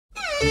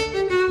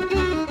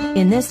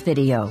In this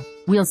video,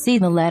 we'll see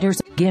the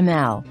letters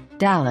gimel,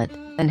 dalet,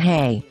 and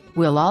hey.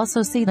 We'll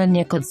also see the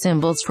niqud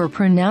symbols for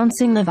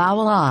pronouncing the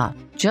vowel ah,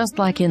 just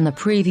like in the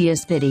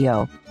previous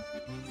video.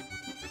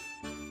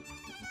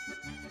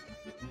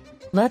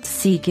 Let's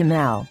see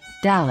gimel,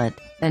 dalet,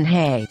 and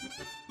hey.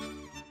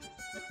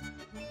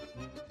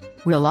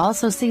 We'll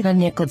also see the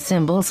niqud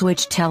symbols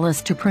which tell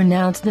us to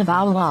pronounce the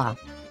vowel ah.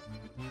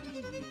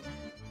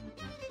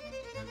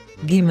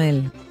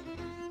 gimel,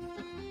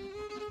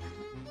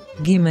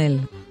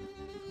 gimel.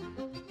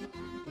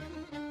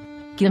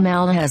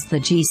 Gimel has the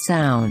G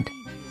sound.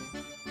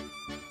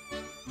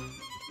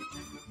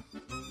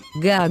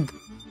 Gag,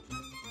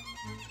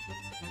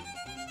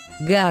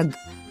 gag.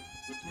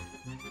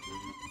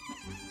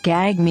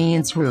 Gag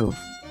means roof.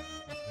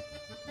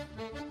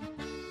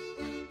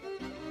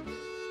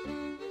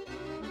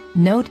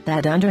 Note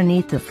that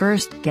underneath the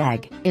first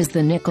gag is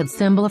the niqud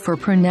symbol for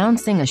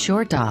pronouncing a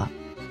short ah.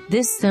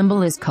 This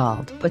symbol is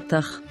called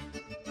patach.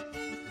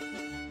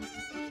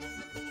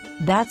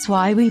 That's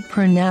why we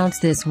pronounce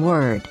this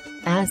word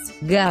as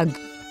gag,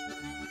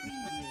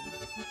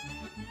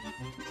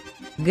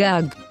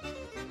 gag.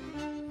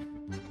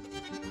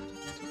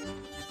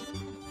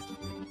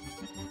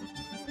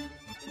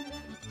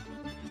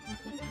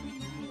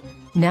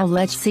 Now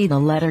let's see the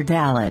letter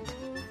dalet.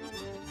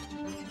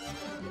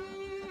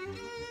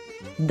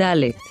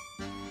 dalet,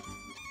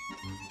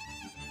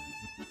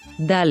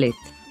 dalet.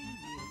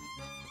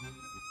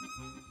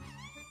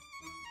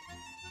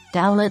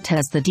 Dalet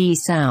has the D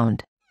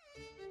sound.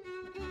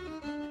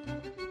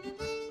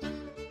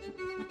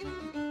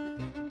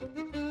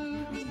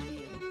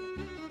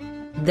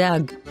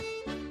 Dag,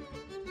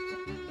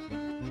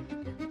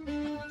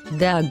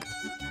 dag.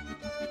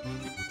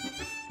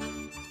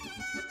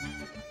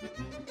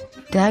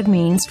 Dag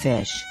means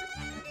fish.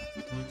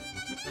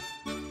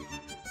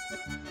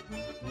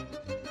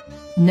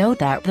 Note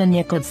that the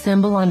niqud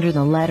symbol under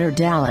the letter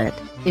dalet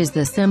is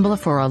the symbol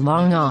for a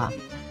long ah.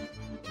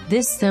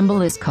 This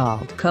symbol is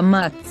called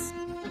kamatz.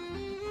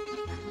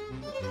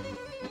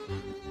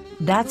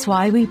 That's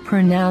why we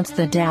pronounce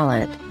the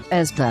dalet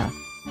as the.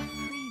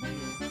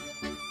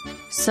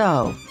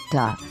 So,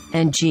 da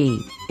and G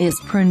is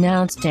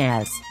pronounced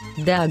as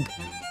dag,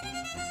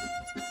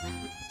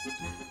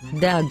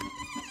 dag.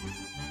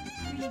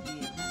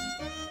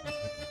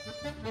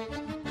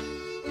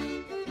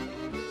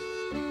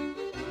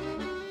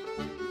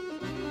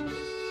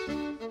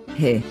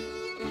 He,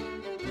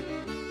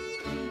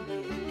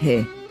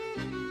 he.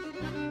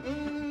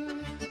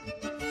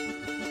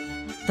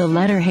 The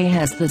letter he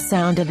has the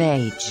sound of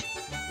H.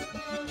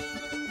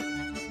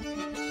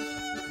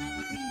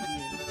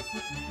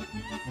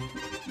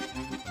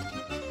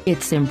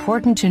 It's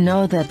important to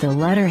know that the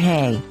letter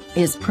hey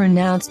is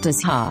pronounced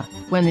as ha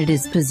when it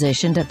is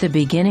positioned at the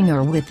beginning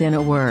or within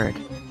a word.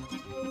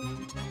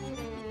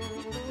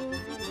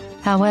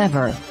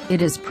 However,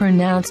 it is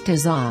pronounced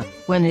as ah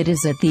when it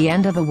is at the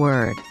end of a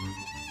word.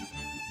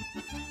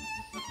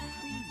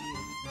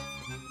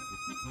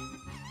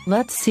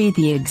 Let's see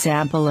the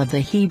example of the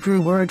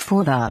Hebrew word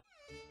for the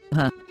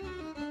ha,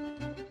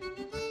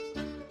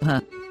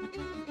 ha.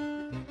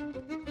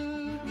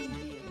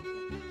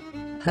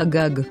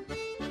 Hagag,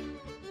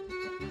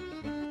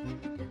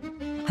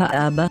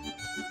 ha'aba.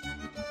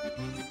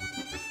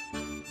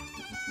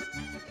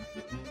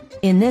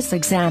 In this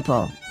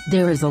example,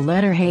 there is a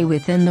letter hey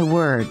within the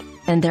word,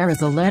 and there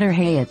is a letter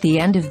hey at the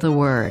end of the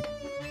word.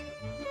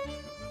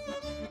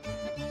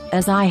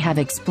 As I have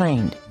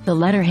explained, the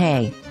letter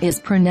hey is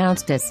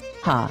pronounced as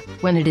ha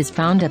when it is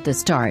found at the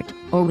start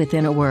or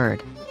within a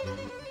word.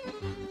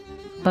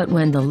 But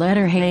when the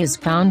letter hey is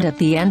found at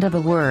the end of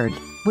a word,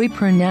 we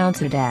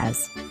pronounce it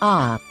as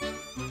ah.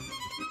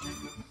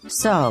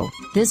 So,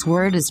 this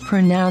word is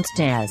pronounced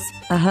as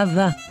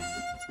ahava,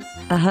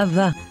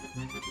 ahava.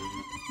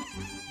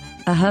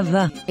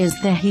 Ahava is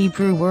the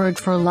Hebrew word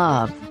for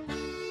love.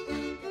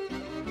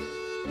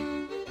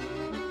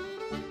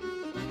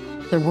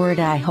 The word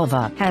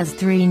ahava has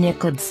three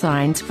niqud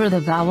signs for the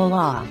vowel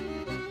ah.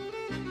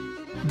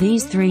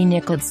 These three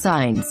niqud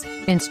signs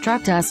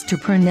instruct us to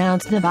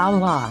pronounce the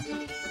vowel ah.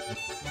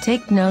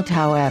 Take note,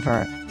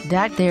 however,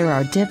 that there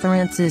are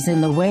differences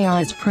in the way ah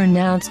is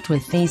pronounced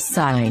with these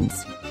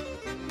signs.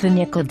 The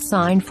niqud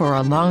sign for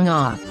a long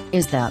ah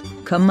is the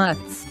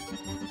kamatz,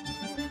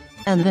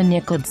 and the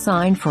niqud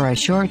sign for a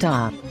short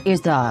ah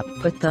is the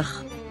patach.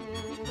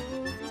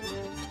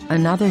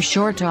 Another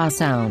short ah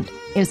sound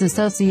is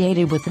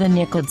associated with the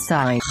niqud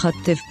sign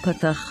chatif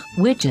patach,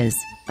 which is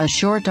a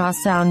short ah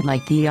sound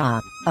like the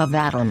ah of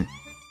Adam.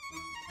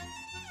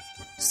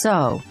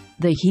 So,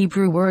 the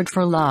Hebrew word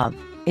for love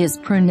is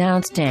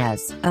pronounced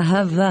as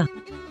ahava,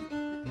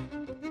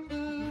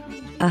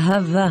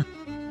 ahava.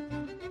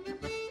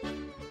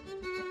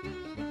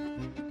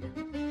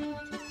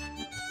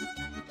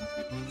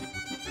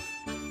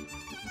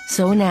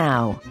 So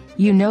now,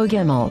 you know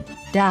gimel,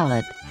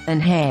 dalet,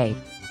 and hey.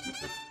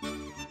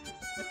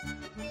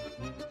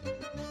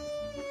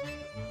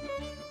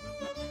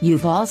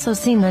 You've also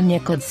seen the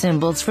niqud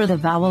symbols for the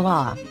vowel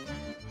ah.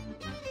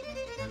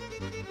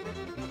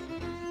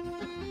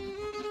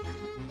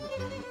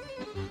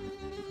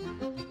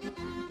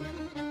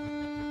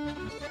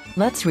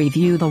 Let's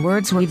review the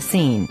words we've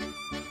seen.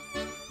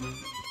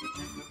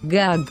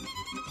 gag,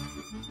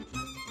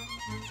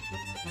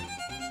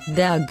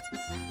 dog,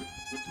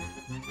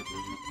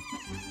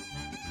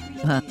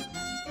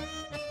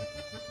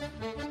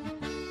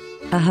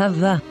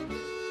 ahava,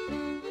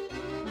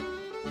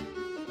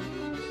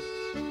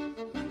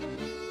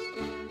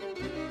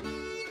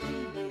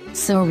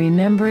 So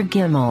remember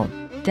gimel,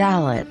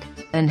 dalet,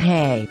 and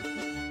hey.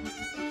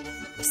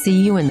 See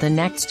you in the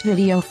next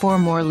video for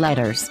more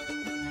letters.